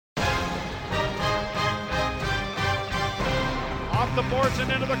off the boards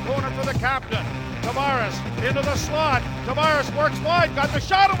and into the corner for the captain. Tavares into the slot. Tavares works wide, got the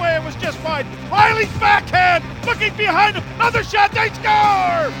shot away, it was just wide. Riley's backhand, looking behind him, another shot, they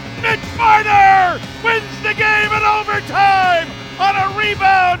score! Mitch Marner wins the game in overtime on a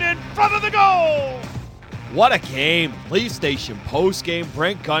rebound in front of the goal! What a game. Leaf Station post-game.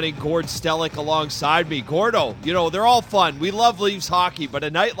 Brent Gunning, Gord Stellick alongside me. Gordo, they're all fun. We love Leafs hockey, but a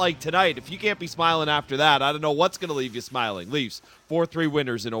night like tonight, if you can't be smiling after that, I don't know what's going to leave you smiling. Leafs, 4-3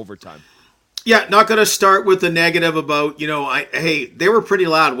 winners in overtime. Yeah, not going to start with the negative about, they were pretty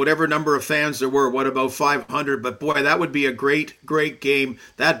loud, whatever number of fans there were, what about 500? But boy, that would be a great, great game.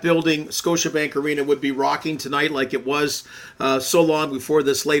 That building, Scotiabank Arena, would be rocking tonight like it was so long before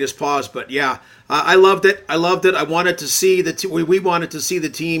this latest pause. But yeah, I loved it. I wanted to see we wanted to see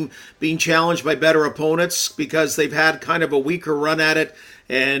the team being challenged by better opponents because they've had kind of a weaker run at it.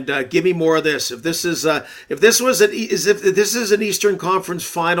 And give me more of this. If this is an Eastern Conference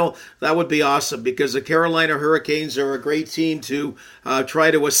final, that would be awesome because the Carolina Hurricanes are a great team to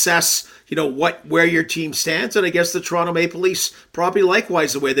try to assess, where your team stands. And I guess the Toronto Maple Leafs probably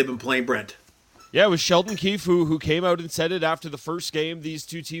likewise the way they've been playing, Brent. Yeah, it was Sheldon Keefe who came out and said it after the first game these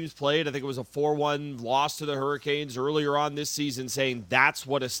two teams played. I think it was a 4-1 loss to the Hurricanes earlier on this season, saying that's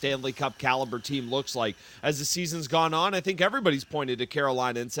what a Stanley Cup caliber team looks like. As the season's gone on, I think everybody's pointed to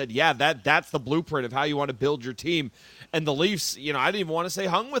Carolina and said, yeah, that's the blueprint of how you want to build your team. And the Leafs, I didn't even want to say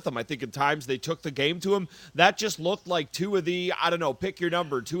hung with them. I think at times they took the game to them. That just looked like two of the, pick your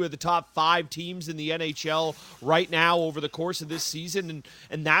number, two of the top 5 teams in the NHL right now over the course of this season.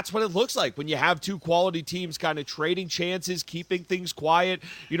 And that's what it looks like when you have two quality teams kind of trading chances, keeping things quiet.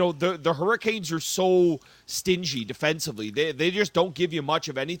 The Hurricanes are so stingy defensively. They just don't give you much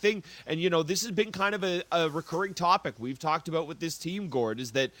of anything. And, this has been kind of a recurring topic we've talked about with this team, Gord,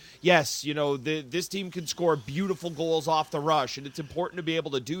 is that, yes, this team can score beautiful goals off the rush, and it's important to be able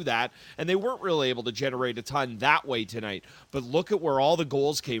to do that. And they weren't really able to generate a ton that way tonight. But look at where all the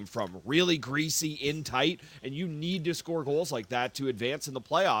goals came from. Really greasy, in tight, and you need to score goals like that to advance in the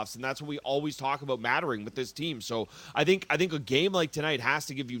playoffs. And that's what we always talk about mattering with this team. So I think a game like tonight has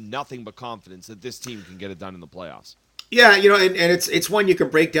to give you nothing but confidence that this team can get it done in the playoffs. Yeah, and it's one you can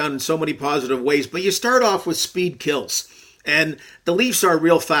break down in so many positive ways, but you start off with speed kills. And the Leafs are a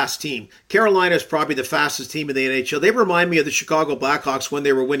real fast team. Carolina is probably the fastest team in the NHL. They remind me of the Chicago Blackhawks when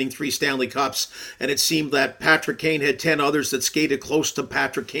they were winning 3 Stanley Cups, and it seemed that Patrick Kane had 10 others that skated close to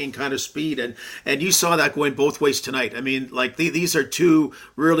Patrick Kane kind of speed, and you saw that going both ways tonight. I mean, these are two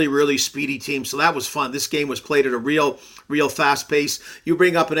really, really speedy teams, so that was fun. This game was played at a real fast pace. You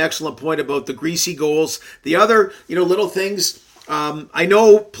bring up an excellent point about the greasy goals. The other, little things. I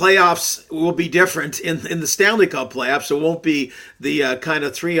know playoffs will be different in the Stanley Cup playoffs. It won't be the kind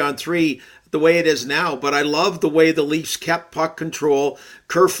of 3-on-3 the way it is now, but I love the way the Leafs kept puck control.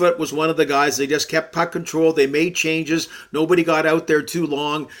 Kerfoot was one of the guys. They just kept puck control. They made changes. Nobody got out there too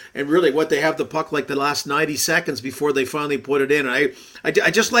long. And really, they have the puck like the last 90 seconds before they finally put it in. And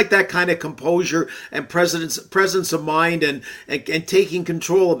I just like that kind of composure and presence of mind and taking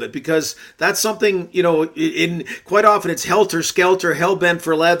control of it, because that's something, in quite often it's helter-skelter, hell-bent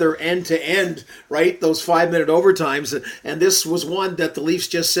for leather, end-to-end, right? Those 5-minute overtimes. And this was one that the Leafs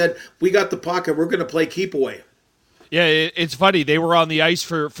just said, we got the puck and we're going to play keep away. Yeah, it's funny. They were on the ice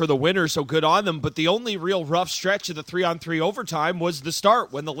for the winner, so good on them. But the only real rough stretch of the 3-on-3 overtime was the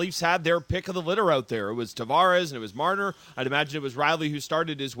start when the Leafs had their pick of the litter out there. It was Tavares and it was Marner. I'd imagine it was Riley who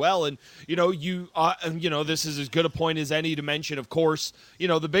started as well. And this is as good a point as any to mention. Of course,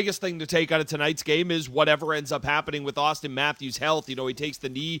 the biggest thing to take out of tonight's game is whatever ends up happening with Austin Matthews' health. He takes the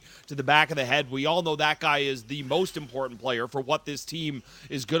knee to the back of the head. We all know that guy is the most important player for what this team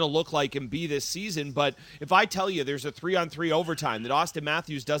is going to look like and be this season. But if I tell you there's a 3-on-3 overtime that Austin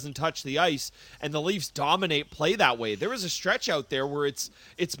Matthews doesn't touch the ice and the Leafs dominate play that way, there was a stretch out there where it's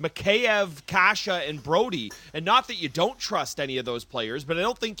Mikheyev, Kasha, and Brody. And not that you don't trust any of those players, but I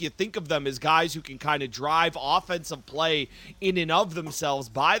don't think you think of them as guys who can kind of drive offensive play in and of themselves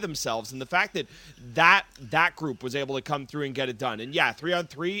by themselves. And the fact that group was able to come through and get it done. And yeah,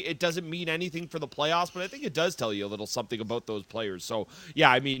 3-on-3, it doesn't mean anything for the playoffs, but I think it does tell you a little something about those players. So yeah,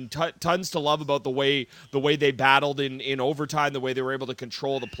 I mean, tons to love about the way they battled in overtime, the way they were able to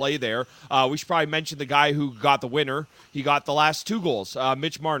control the play there. We should probably mention the guy who got the winner. He got the last 2 goals.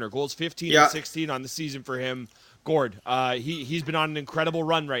 Mitch Marner, goals 15 and 16 on the season for him. Gord, he's been on an incredible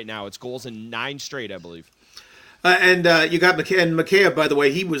run right now. It's goals in 9 straight, I believe. And you got Mikheyev, by the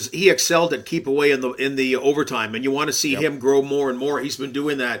way. He excelled at keep away in the overtime, and you want to see him grow more and more. He's been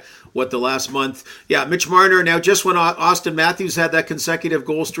doing that the last month. Yeah, Mitch Marner. Now, just when Austin Matthews had that consecutive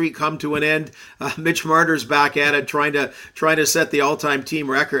goal streak come to an end, Mitch Marner's back at it, trying to set the all-time team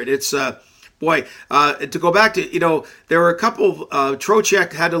record. It's Boy, to go back to, there were a couple,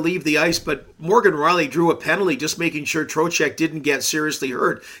 Trocheck had to leave the ice, but Morgan Rielly drew a penalty just making sure Trocheck didn't get seriously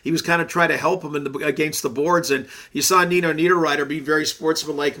hurt. He was kind of trying to help him against the boards, and you saw Nino Niederreiter being very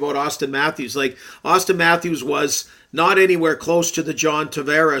sportsmanlike about Austin Matthews. Like, Austin Matthews was not anywhere close to the John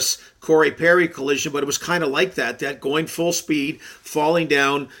Tavares Corey Perry collision, but it was kind of like that going full speed, falling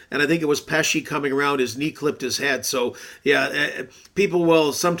down, and I think it was Pesce coming around, his knee clipped his head. So, yeah, people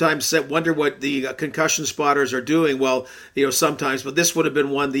will sometimes wonder what the concussion spotters are doing. Well, sometimes, but this would have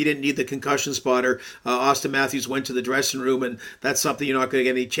been one, they didn't need the concussion spotter. Austin Matthews went to the dressing room, and that's something you're not going to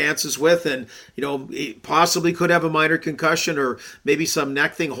get any chances with, and, he possibly could have a minor concussion or maybe some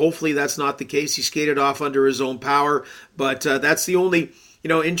neck thing. Hopefully that's not the case. He skated off under his own power, but that's the only...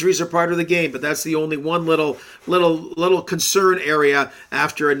 injuries are part of the game, but that's the only one little concern area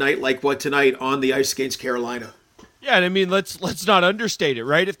after a night like what tonight on the ice against Carolina. Yeah, and I mean, let's not understate it,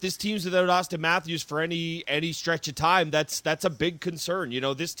 right? If this team's without Austin Matthews for any stretch of time, that's a big concern.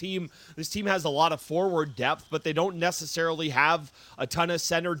 This team has a lot of forward depth, but they don't necessarily have a ton of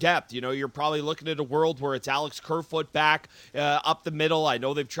center depth. You're probably looking at a world where it's Alex Kerfoot back up the middle. I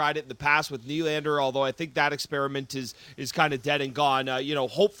know they've tried it in the past with Nylander, although I think that experiment is kind of dead and gone.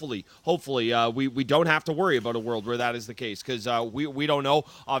 Hopefully, we don't have to worry about a world where that is the case, because we don't know.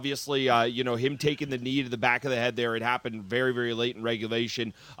 Obviously, him taking the knee to the back of the head there. It happened very, very late in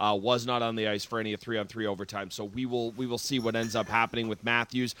regulation. Was not on the ice for any of 3-on-3 overtime. So we will see what ends up happening with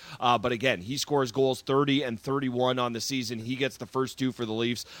Matthews. But again, he scores goals 30 and 31 on the season. He gets the first two for the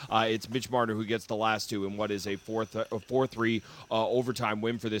Leafs. It's Mitch Marner who gets the last two in what is a 4-3 overtime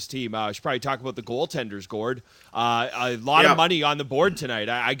win for this team. I should probably talk about the goaltenders, Gord. A lot of money on the board tonight.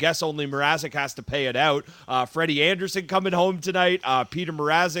 I guess only Mrazek has to pay it out. Freddie Anderson coming home tonight. Peter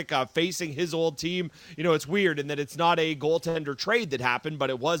Mrazek facing his old team. It's weird in that it's not a goaltender trade that happened, but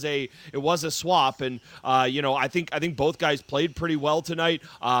it was a swap, and I think both guys played pretty well tonight.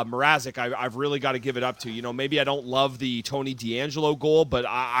 Mrazek, I've really got to give it up to. Maybe I don't love the Tony DeAngelo goal, but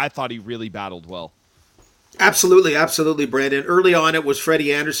I thought he really battled well. Absolutely, Brandon. Early on, it was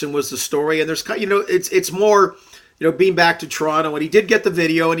Freddie Anderson was the story, and there's it's more. Being back to Toronto, and he did get the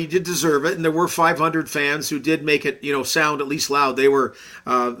video, and he did deserve it, and there were 500 fans who did make it, sound at least loud. They were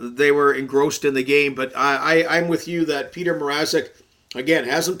engrossed in the game, but I'm with you that Peter Mrazek, again,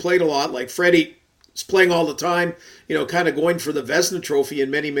 hasn't played a lot. Like Freddie is playing all the time, kind of going for the Vezina Trophy in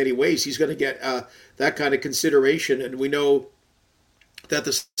many, many ways. He's going to get that kind of consideration, and we know that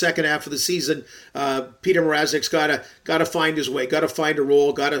the second half of the season, Peter Mrazek's got to find his way, got to find a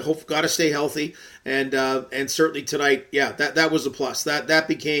role, got to stay healthy, and certainly tonight, yeah, that was a plus. That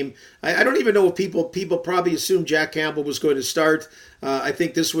became. I don't even know if people probably assumed Jack Campbell was going to start. I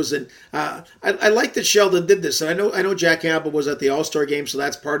think this was I like that Sheldon did this, and I know Jack Campbell was at the All-Star game, so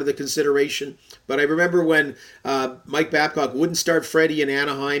that's part of the consideration. But I remember when Mike Babcock wouldn't start Freddie in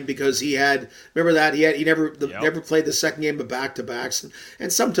Anaheim because he never played the second game of back-to-backs,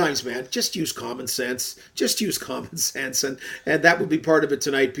 and sometimes, man, just use common sense, and that would be part of it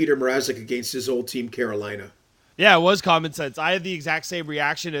tonight. Peter Mrazek against his old team, Carolina. Yeah, it was common sense. I had the exact same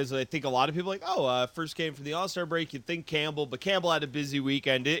reaction as I think a lot of people, first game from the All-Star break, you'd think Campbell, but Campbell had a busy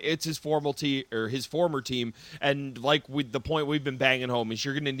weekend. It's his former team, and the point we've been banging home is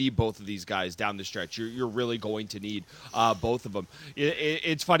you're going to need both of these guys down the stretch. You're really going to need both of them.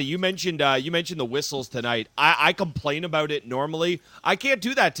 It's funny, you mentioned the whistles tonight. I complain about it normally. I can't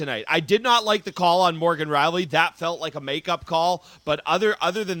do that tonight. I did not like the call on Morgan Rielly. That felt like a makeup call, but other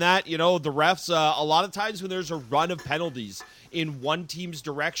than that, the refs, a lot of times when there's a run of penalties in one team's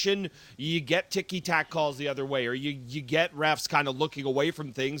direction, you get ticky-tack calls the other way, or you get refs kind of looking away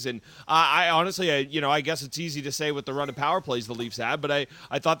from things. And I honestly, I guess it's easy to say with the run of power plays the Leafs had, but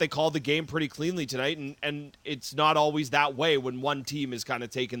I thought they called the game pretty cleanly tonight, and it's not always that way when one team is kind of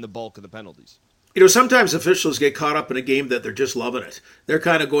taking the bulk of the penalties. Sometimes officials get caught up in a game that they're just loving it. They're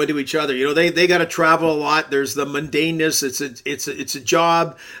kind of going to each other. They got to travel a lot. There's the mundaneness. It's a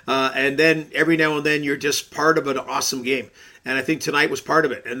job, and then every now and then you're just part of an awesome game. And I think tonight was part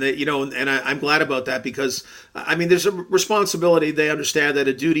of it. And I'm glad about that because, I mean, there's a responsibility. They understand that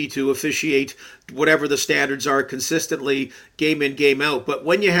a duty to officiate whatever the standards are consistently, game in, game out. But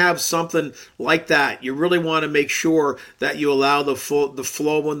when you have something like that, you really want to make sure that you allow the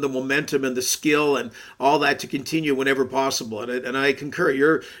flow and the momentum and the skill and all that to continue whenever possible. And I concur.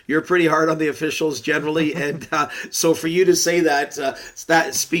 You're pretty hard on the officials generally, and so for you to say that,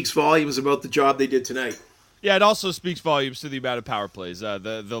 that speaks volumes about the job they did tonight. Yeah, it also speaks volumes to the amount of power plays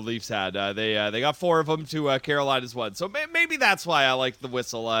the Leafs had. They got 4 of them to Carolina's 1. So maybe that's why I like the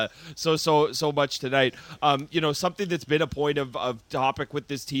whistle so much tonight. Something that's been a point of topic with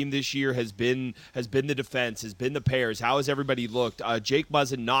this team this year has been the defense, has been the pairs. How has everybody looked? Jake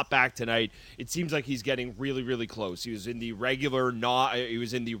Muzzin not back tonight. It seems like he's getting really, really close. He was in the regular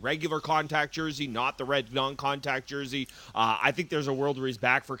contact jersey, not the red non-contact jersey. I think there's a world where he's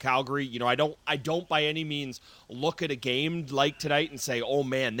back for Calgary. I don't by any means look at a game like tonight and say, oh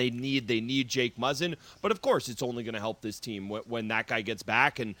man, they need Jake Muzzin. But of course, it's only going to help this team when that guy gets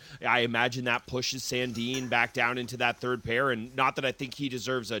back. And I imagine that pushes Sandin back down into that third pair. And not that I think he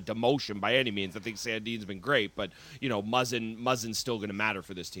deserves a demotion by any means. I think Sandin's been great, but Muzzin's still going to matter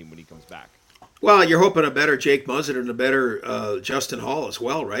for this team when he comes back. Well, you're hoping a better Jake Muzzin and a better Justin Hall as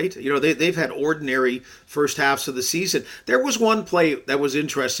well, right? They've had ordinary first halves of the season. There was one play that was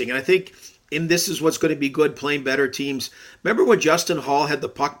interesting, and I think this is what's going to be good, playing better teams. Remember when Justin Hall had the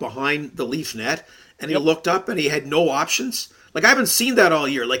puck behind the Leaf net, and he looked up and he had no options? Like, I haven't seen that all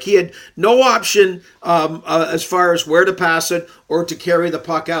year. Like, he had no option as far as where to pass it or to carry the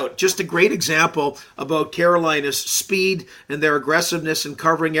puck out. Just a great example about Carolina's speed and their aggressiveness in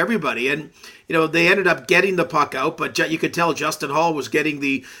covering everybody. And, they ended up getting the puck out, but you could tell Justin Hall was getting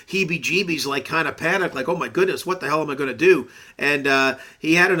the heebie-jeebies, like kind of panic, like, oh my goodness, what the hell am I going to do? And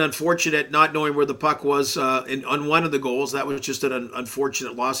he had an unfortunate not knowing where the puck was on one of the goals. That was just an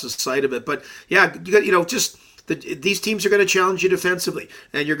unfortunate loss of sight of it. But yeah, these teams are going to challenge you defensively,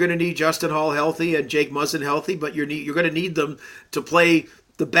 and you're going to need Justin Hall healthy and Jake Muzzin healthy, but you're going to need them to play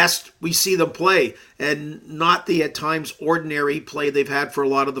the best we see them play, and not the at times ordinary play they've had for a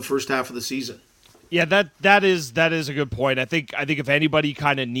lot of the first half of the season. Yeah, that is a good point. I think if anybody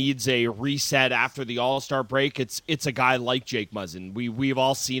kind of needs a reset after the All-Star break, it's a guy like Jake Muzzin. We've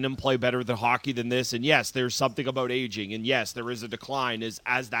all seen him play better than hockey than this, and yes, there's something about aging, and yes, there is a decline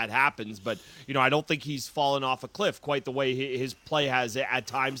as that happens. But I don't think he's fallen off a cliff quite the way his play has at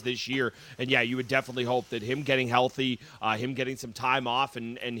times this year. And yeah, you would definitely hope that him getting healthy, him getting some time off,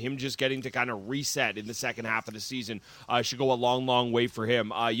 and him just getting to kind of reset in the second half of the season should go a long, long way for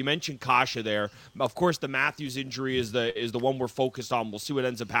him. You mentioned Kasha there. Of course, the Matthews injury is the one we're focused on. We'll see what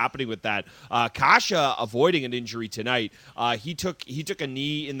ends up happening with that. Kasha avoiding an injury tonight. He took a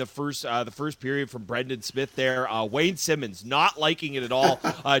knee in the first period from Brendan Smith there. Wayne Simmons not liking it at all,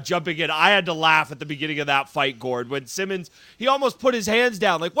 jumping in. I had to laugh at the beginning of that fight, Gord, when Simmons, he almost put his hands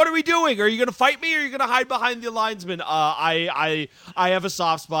down. Like, what are we doing? Are you going to fight me or are you going to hide behind the linesman? I have a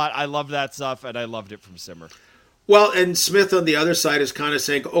soft spot. I love that stuff, and I loved it from Simmer. Well, and Smith on the other side is kind of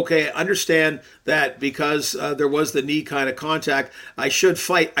saying, okay, I understand that because there was the knee kind of contact, I should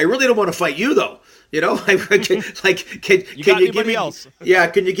fight. I really don't want to fight you, though. Can you give me else? Yeah,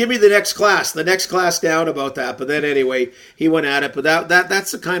 can you give me the next class down about that? But then anyway, he went at it. But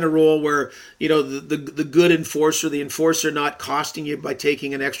that's the kind of role where the good enforcer, the enforcer not costing you by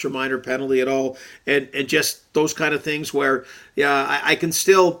taking an extra minor penalty at all, and just those kind of things where I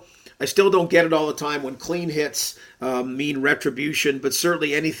still don't get it all the time when clean hits mean retribution, but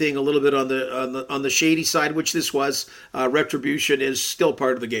certainly anything a little bit on the shady side, which this was, retribution is still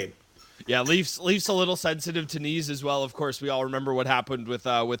part of the game. Yeah, Leafs a little sensitive to knees as well. Of course, we all remember what happened with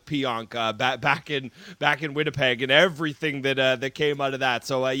Pionk back in Winnipeg and everything that came out of that.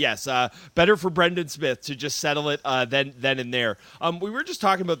 So yes, better for Brendan Smith to just settle it then and there. We were just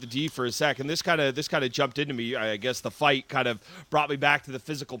talking about the D for a second. This kind of jumped into me. I guess the fight kind of brought me back to the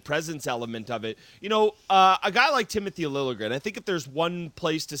physical presence element of it. A guy like Timothy Liljegren, I think if there's one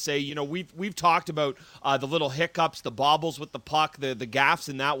place to say, we've talked about the little hiccups, the bobbles with the puck, the gaffes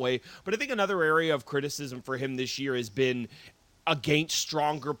in that way, but I think another area of criticism for him this year has been against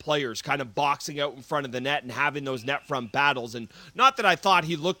stronger players, kind of boxing out in front of the net and having those net front battles. And not that I thought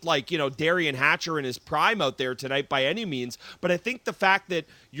he looked like, Darian Hatcher in his prime out there tonight by any means, but I think the fact that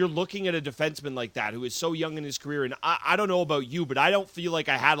you're looking at a defenseman like that who is so young in his career, and I don't know about you, but I don't feel like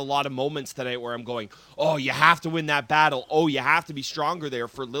I had a lot of moments tonight where I'm going, oh, you have to win that battle. Oh, you have to be stronger there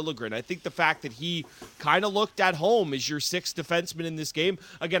for Liljegren. I think the fact that he kind of looked at home as your sixth defenseman in this game,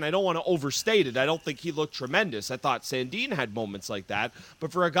 again, I don't want to overstate it. I don't think he looked tremendous. I thought Sandin had moments like that.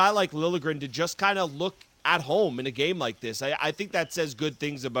 But for a guy like Liljegren to just kind of look at home in a game like this. I think that says good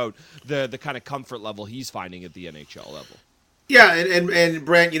things about the kind of comfort level he's finding at the NHL level. Yeah, and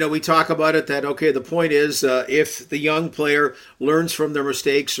Brent, we talk about it that, okay, the point is if the young player learns from their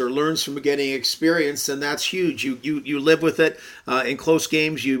mistakes or learns from getting experience, then that's huge. You live with it. In close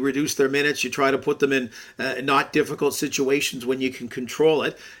games, you reduce their minutes. You try to put them in not difficult situations when you can control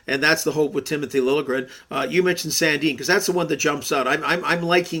it. And that's the hope with Timothy Liljegren. You mentioned Sandin, because that's the one that jumps out. I'm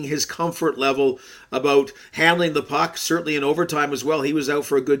liking his comfort level about handling the puck, certainly in overtime as well. He was out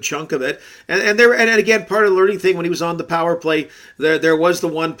for a good chunk of it. And again, part of the learning thing when he was on the power play, there was the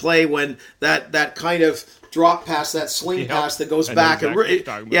one play when that kind of drop pass, that sling pass that goes back.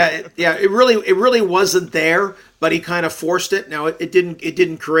 Exactly it really wasn't there, but he kind of forced it. Now it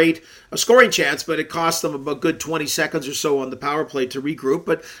didn't create a scoring chance, but it cost them a good 20 seconds or so on the power play to regroup.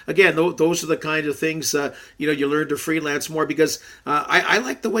 But again, those are the kind of things you learn to freelance more, because I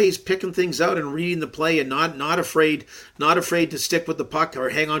like the way he's picking things out and reading the play and not afraid to stick with the puck or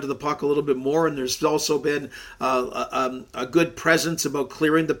hang on to the puck a little bit more. And there's also been a good presence about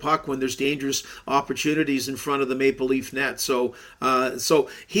clearing the puck when there's dangerous opportunities in front of the Maple Leaf net. So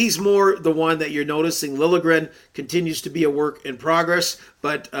he's more the one that you're noticing. Liljegren continues to be a work in progress,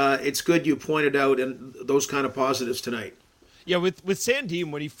 but it's good you pointed out and those kind of positives tonight. Yeah, with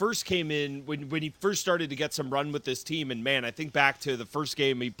Sandin, when he first came in, when he first started to get some run with this team, and man, I think back to the first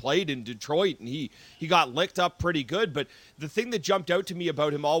game he played in Detroit, and he got licked up pretty good. But the thing that jumped out to me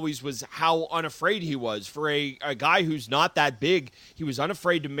about him always was how unafraid he was. For a guy who's not that big, he was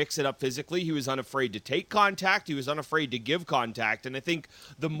unafraid to mix it up physically. He was unafraid to take contact. He was unafraid to give contact. And I think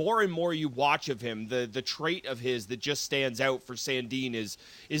the more and more you watch of him, the trait of his that just stands out for Sandin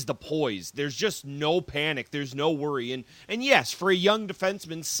is the poise. There's just no panic. There's no worry. And yes, for a young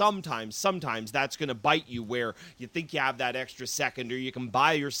defenseman, sometimes that's going to bite you where you think you have that extra second or you can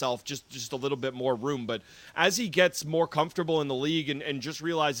buy yourself just a little bit more room. But as he gets more comfortable in the league and just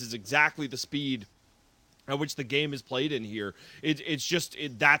realizes exactly the speed at which the game is played in here,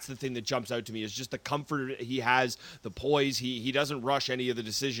 that's the thing that jumps out to me, is just the comfort he has, the poise. He doesn't rush any of the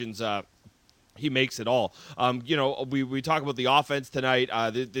decisions. He makes it all. We talk about the offense tonight.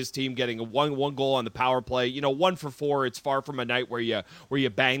 This team getting a one goal on the power play. 1 for 4. It's far from a night where you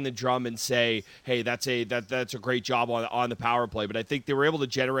bang the drum and say, "Hey, that's a great job on the power play." But I think they were able to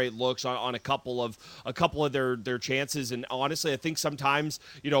generate looks on a couple of their chances. And honestly, I think sometimes,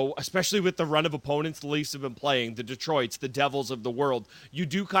 especially with the run of opponents the Leafs have been playing, the Detroits, the Devils of the world, you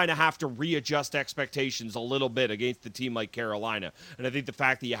do kind of have to readjust expectations a little bit against a team like Carolina. And I think the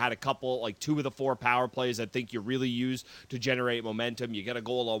fact that you had a couple, like 2 of the 4 power plays, I think you really use to generate momentum. You get a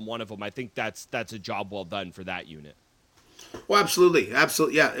goal on one of them. I think that's a job well done for that unit. Well, absolutely.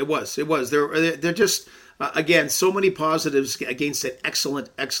 Yeah, it was. They're just again, so many positives against an excellent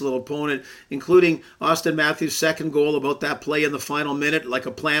opponent, including Austin Matthews' second goal about that play in the final minute, like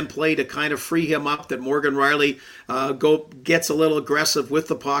a planned play to kind of free him up, that Morgan Rielly gets a little aggressive with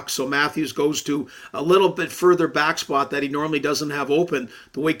the puck, so Matthews goes to a little bit further back spot that he normally doesn't have open,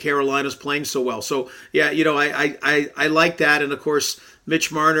 the way Carolina's playing so well. So, yeah, I like that. And, of course,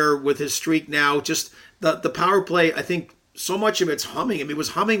 Mitch Marner with his streak now, just the power play, I think, so much of it's humming. I mean, it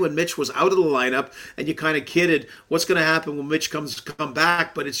was humming when Mitch was out of the lineup, and you kind of kidded what's going to happen when Mitch come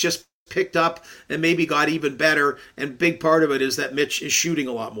back, but it's just picked up and maybe got even better, and big part of it is that Mitch is shooting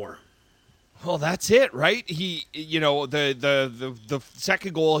a lot more. Well, that's it, right? He, the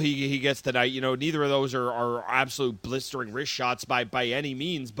second goal he gets tonight, neither of those are absolute blistering wrist shots by any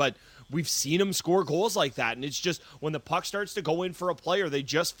means, but we've seen him score goals like that, and it's just when the puck starts to go in for a player, they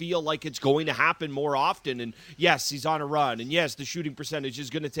just feel like it's going to happen more often. And yes, he's on a run, and yes, the shooting percentage is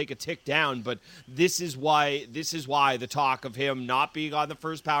going to take a tick down, but this is why the talk of him not being on the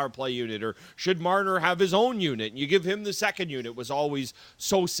first power play unit, or should Marner have his own unit and you give him the second unit, was always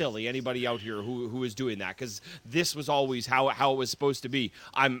so silly. Anybody out here who is doing that, because this was always how it was supposed to be.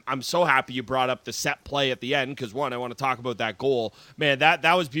 I'm so happy you brought up the set play at the end, because one, I want to talk about that goal. Man, that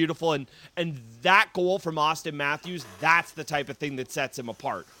was beautiful. And that goal from Austin Matthews, that's the type of thing that sets him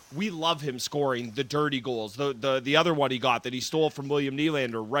apart. We love him scoring the dirty goals. The other one he got that he stole from William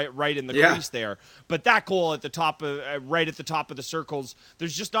Nylander right in the crease there. But that goal at the top of right at the top of the circles,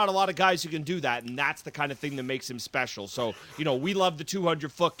 there's just not a lot of guys who can do that, and that's the kind of thing that makes him special. So, we love the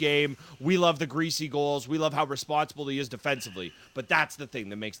 200-foot game. We love the greasy goals. We love how responsible he is defensively. But that's the thing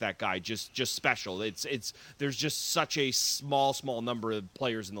that makes that guy just special. There's just such a small number of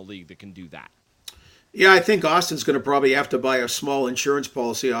players in the league that can do that. Yeah, I think Austin's going to probably have to buy a small insurance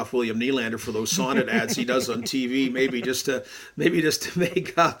policy off William Nylander for those Sonnet ads he does on TV, maybe just to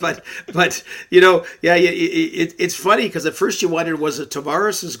make up. But yeah, it's funny because at first you wondered, was it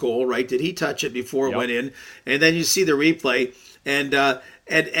Tavares' goal, right? Did he touch it before it went in? And then you see the replay,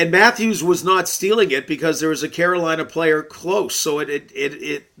 and Matthews was not stealing it because there was a Carolina player close. So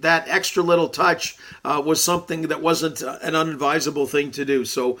it that extra little touch was something that wasn't an unadvisable thing to do.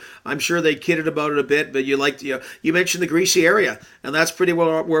 So I'm sure they kidded about it a bit. But you mentioned the greasy area, and that's pretty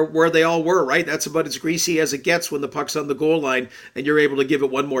well where they all were, right? That's about as greasy as it gets when the puck's on the goal line and you're able to give it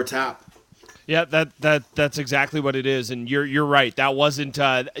one more tap. Yeah, that's exactly what it is, and you're right. That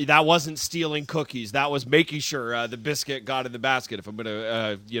wasn't stealing cookies. That was making sure the biscuit got in the basket. If I'm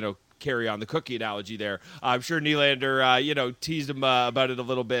gonna carry on the cookie analogy there, I'm sure Nylander teased him about it a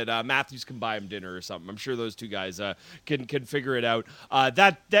little bit. Matthews can buy him dinner or something. I'm sure those two guys can figure it out.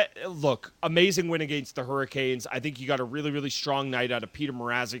 Look, amazing win against the Hurricanes. I think you got a really, really strong night out of Peter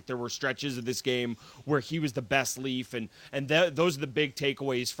Mrazek. There were stretches of this game where he was the best Leaf, and those are the big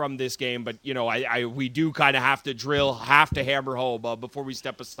takeaways from this game. But we do kind of have to hammer home before we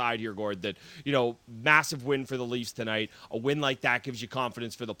step aside here, Gord, that massive win for the Leafs tonight. A win like that gives you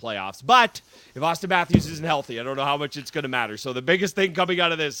confidence for the playoffs. But if Austin Matthews isn't healthy, I don't know how much it's going to matter. So the biggest thing coming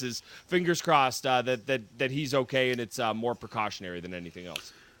out of this is fingers crossed that he's okay, and it's more precautionary than anything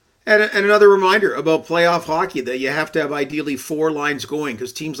else. And another reminder about playoff hockey that you have to have ideally 4 lines going,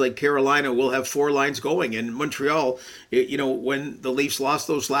 because teams like Carolina will have 4 lines going. And Montreal, when the Leafs lost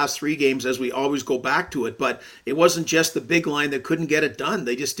those last 3 games, as we always go back to it, but it wasn't just the big line that couldn't get it done.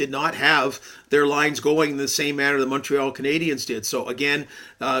 They just did not have their lines going in the same manner the Montreal Canadiens did. So again,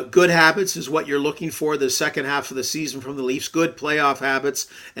 good habits is what you're looking for the second half of the season from the Leafs. Good playoff habits,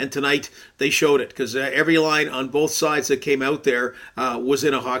 and tonight they showed it, because every line on both sides that came out there was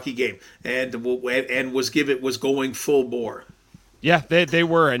in a hockey game and was going full bore. Yeah, they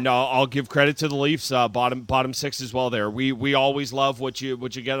were, and I'll give credit to the Leafs, bottom 6 as well there. We always love what you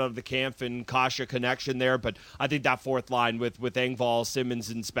get out of the Kampf and Kasha connection there, but I think that fourth line with Engvall,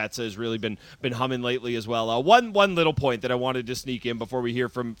 Simmons, and Spezza has really been humming lately as well. One little point that I wanted to sneak in before we hear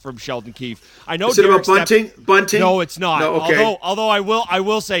from Sheldon Keefe. I know is it about bunting? No, it's not. No, okay. Although I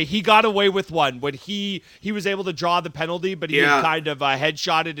will say he got away with one when he was able to draw the penalty, but he had kind of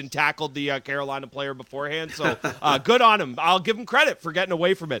headshotted and tackled the Carolina player beforehand. So good on him. I'll give him credit for getting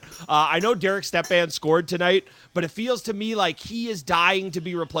away from it. I know Derek Stepan scored tonight, but it feels to me like he is dying to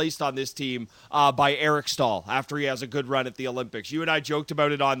be replaced on this team by Eric Staal after he has a good run at the Olympics. You and I joked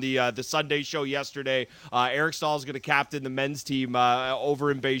about it on the Sunday show yesterday. Eric Staal is going to captain the men's team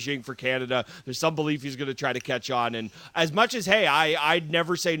over in Beijing for Canada. There's some belief he's going to try to catch on. And as much as, hey, I'd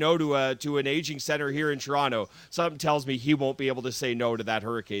never say no to an aging center here in Toronto, something tells me he won't be able to say no to that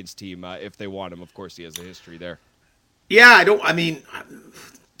Hurricanes team if they want him. Of course, he has a history there. Yeah,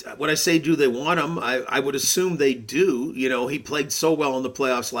 when I say do they want him, I would assume they do. He played so well in the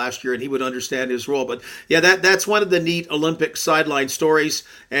playoffs last year, and he would understand his role. But yeah, that's one of the neat Olympic sideline stories,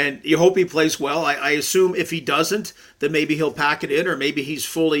 and you hope he plays well. I assume if he doesn't, then maybe he'll pack it in, or maybe he's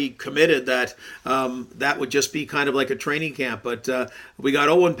fully committed that would just be kind of like a training camp. But we got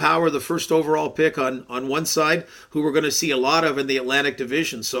Owen Power, the first overall pick on one side, who we're going to see a lot of in the Atlantic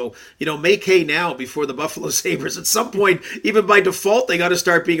Division. So, make hay now before the Buffalo Sabres. At some point, even by default, they got to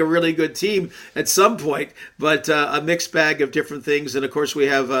start being a really good team at some point. But a mixed bag of different things. And, of course, we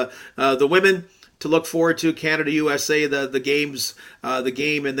have the women to look forward to, Canada-USA, the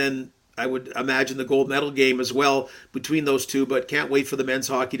game, and then I would imagine the gold medal game as well between those two, but can't wait for the men's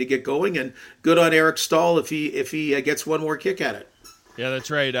hockey to get going. And good on Eric Staal if he gets one more kick at it. Yeah,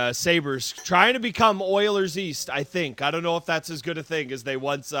 that's right. Sabres trying to become Oilers East, I think. I don't know if that's as good a thing as they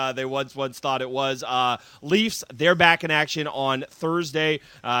once thought it was. Leafs, they're back in action on Thursday.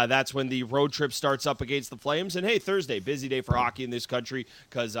 That's when the road trip starts up against the Flames. And hey, Thursday, busy day for hockey in this country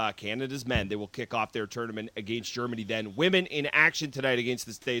because Canada's men, they will kick off their tournament against Germany then. Women in action tonight against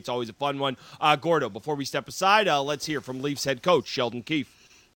the States, always a fun one. Gordo, before we step aside, let's hear from Leafs head coach Sheldon Keefe.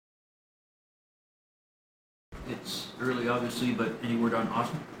 It's early, obviously, but any word on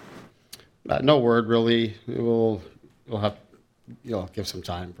Austin? No word, really. We'll have give some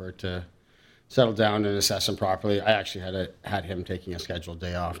time for it to settle down and assess him properly. I actually had him taking a scheduled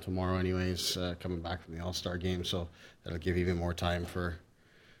day off tomorrow, anyways, coming back from the All-Star game, so that'll give even more time for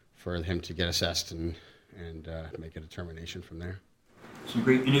him to get assessed and make a determination from there. Some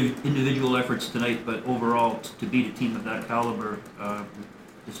great individual efforts tonight, but overall, to beat a team of that caliber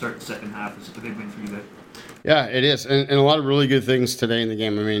to start the second half is a big win for you guys. Yeah, it is, and a lot of really good things today in the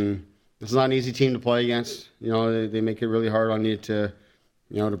game. I mean, it's not an easy team to play against. They make it really hard on you to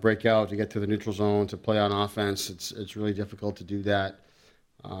to break out, to get to the neutral zone, to play on offense. It's really difficult to do that.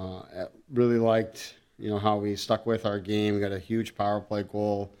 I really liked, how we stuck with our game. We got a huge power play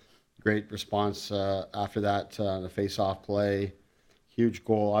goal. Great response after that, the face-off play. Huge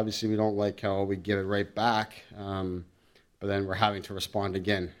goal. Obviously, we don't like how we give it right back, but then we're having to respond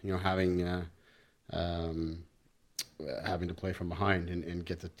again, having to play from behind and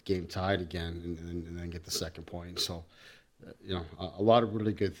get the game tied again and then get the second point. So, a lot of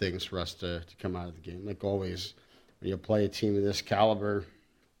really good things for us to come out of the game. Like always, when you play a team of this caliber,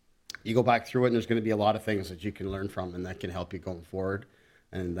 you go back through it and there's going to be a lot of things that you can learn from and that can help you going forward.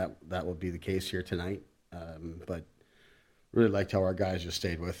 And that will be the case here tonight. But really liked how our guys just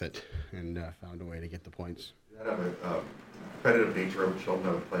stayed with it and found a way to get the points. Does that have a competitive nature of Sheldon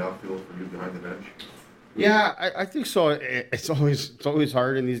have a playoff feel for you behind the bench? Yeah, I think so. It's always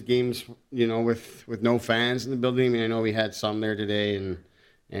hard in these games, with no fans in the building. I mean, I know we had some there today,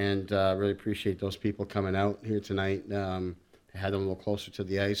 and really appreciate those people coming out here tonight. I had them a little closer to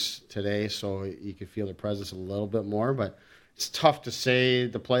the ice today, so you could feel their presence a little bit more. But it's tough to say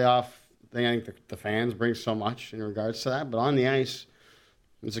the playoff thing. I think the fans bring so much in regards to that. But on the ice,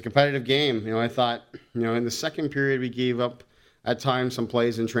 it's a competitive game. I thought, in the second period we gave up at times some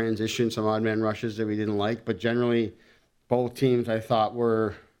plays in transition, some odd man rushes that we didn't like. But generally, both teams I thought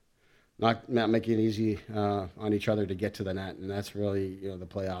were not making it easy on each other to get to the net, and that's really the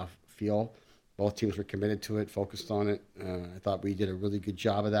playoff feel. Both teams were committed to it, focused on it. I thought we did a really good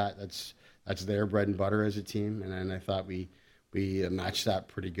job of that. That's their bread and butter as a team, and I thought we matched that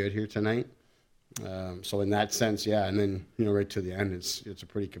pretty good here tonight. So in that sense, yeah. And then right to the end, it's a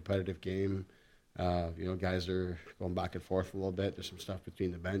pretty competitive game. Guys are going back and forth a little bit. There's some stuff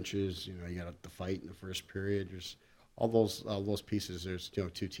between the benches. You got the fight in the first period. There's all those pieces. There's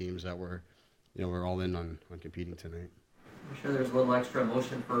two teams that we're all in on competing tonight. I'm sure there's a little extra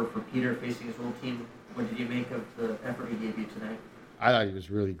emotion for Peter facing his old team. What did you make of the effort he gave you tonight? I thought he was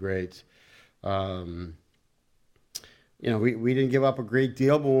really great. We didn't give up a great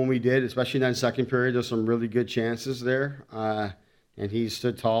deal, but when we did, especially in that second period, there's some really good chances there, and he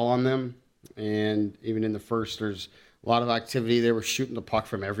stood tall on them. And even in the first, there's a lot of activity. They were shooting the puck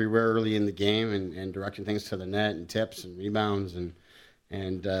from everywhere early in the game and directing things to the net and tips and rebounds and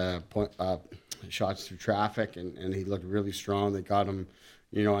shots through traffic. And he looked really strong. They got him,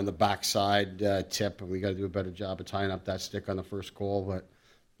 on the backside tip, and we got to do a better job of tying up that stick on the first goal. But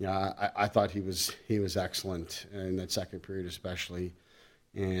I thought he was excellent in that second period, especially,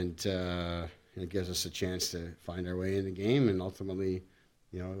 and it gives us a chance to find our way in the game and ultimately,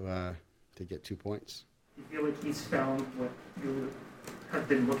 to get 2 points. Do you feel like he's found what you have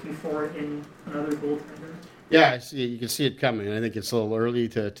been looking for in another goaltender? Yeah, you can see it coming. I think it's a little early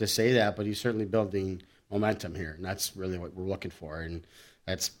to say that, but he's certainly building momentum here, and that's really what we're looking for, and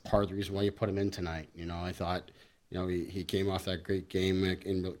that's part of the reason why you put him in tonight. I thought. He came off that great game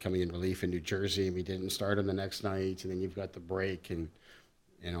coming in relief in New Jersey, and we didn't start him the next night. And then you've got the break, and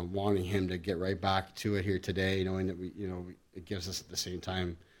wanting him to get right back to it here today, knowing that it gives us at the same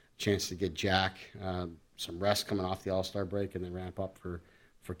time a chance to get Jack some rest coming off the All-Star break, and then ramp up for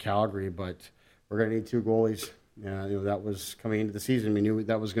Calgary. But we're going to need two goalies. That was coming into the season. We knew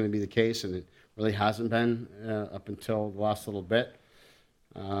that was going to be the case, and it really hasn't been up until the last little bit.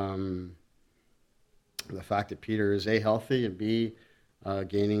 The fact that Peter is A, healthy, and B,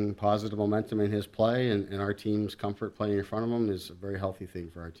 gaining positive momentum in his play and our team's comfort playing in front of him is a very healthy thing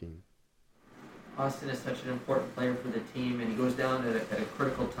for our team. Austin is such an important player for the team, and he goes down at a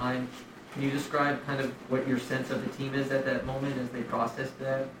critical time. Can you describe kind of what your sense of the team is at that moment as they process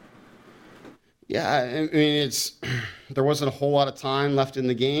that? Yeah, I mean, there wasn't a whole lot of time left in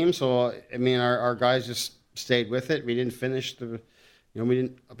the game, so I mean, our guys just stayed with it. We didn't finish we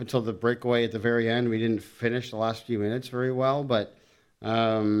didn't, up until the breakaway at the very end, we didn't finish the last few minutes very well. But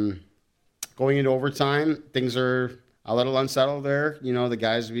going into overtime, things are a little unsettled there. The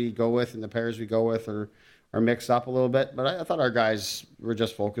guys we go with and the pairs we go with are mixed up a little bit. But I thought our guys were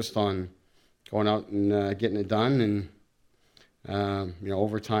just focused on going out and getting it done. And,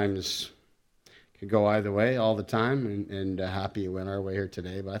 overtime could go either way all the time. And happy it went our way here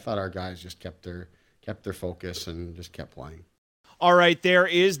today. But I thought our guys just kept their focus and just kept playing. All right, there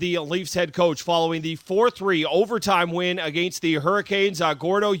is the Leafs head coach following the 4-3 overtime win against the Hurricanes.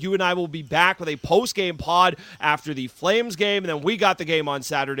 Gordo, you and I will be back with a post-game pod after the Flames game, and then we got the game on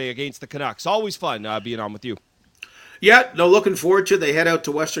Saturday against the Canucks. Always fun being on with you. Yeah, looking forward to it. They head out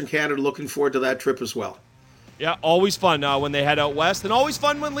to Western Canada, looking forward to that trip as well. Yeah, always fun when they head out west, and always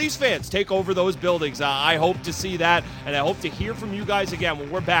fun when Leafs fans take over those buildings. I hope to see that, and I hope to hear from you guys again when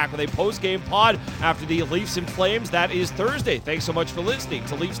we're back with a post-game pod after the Leafs and Flames. That is Thursday. Thanks so much for listening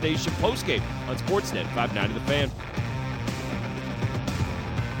to Leafs Nation Postgame on Sportsnet 590 The Fan.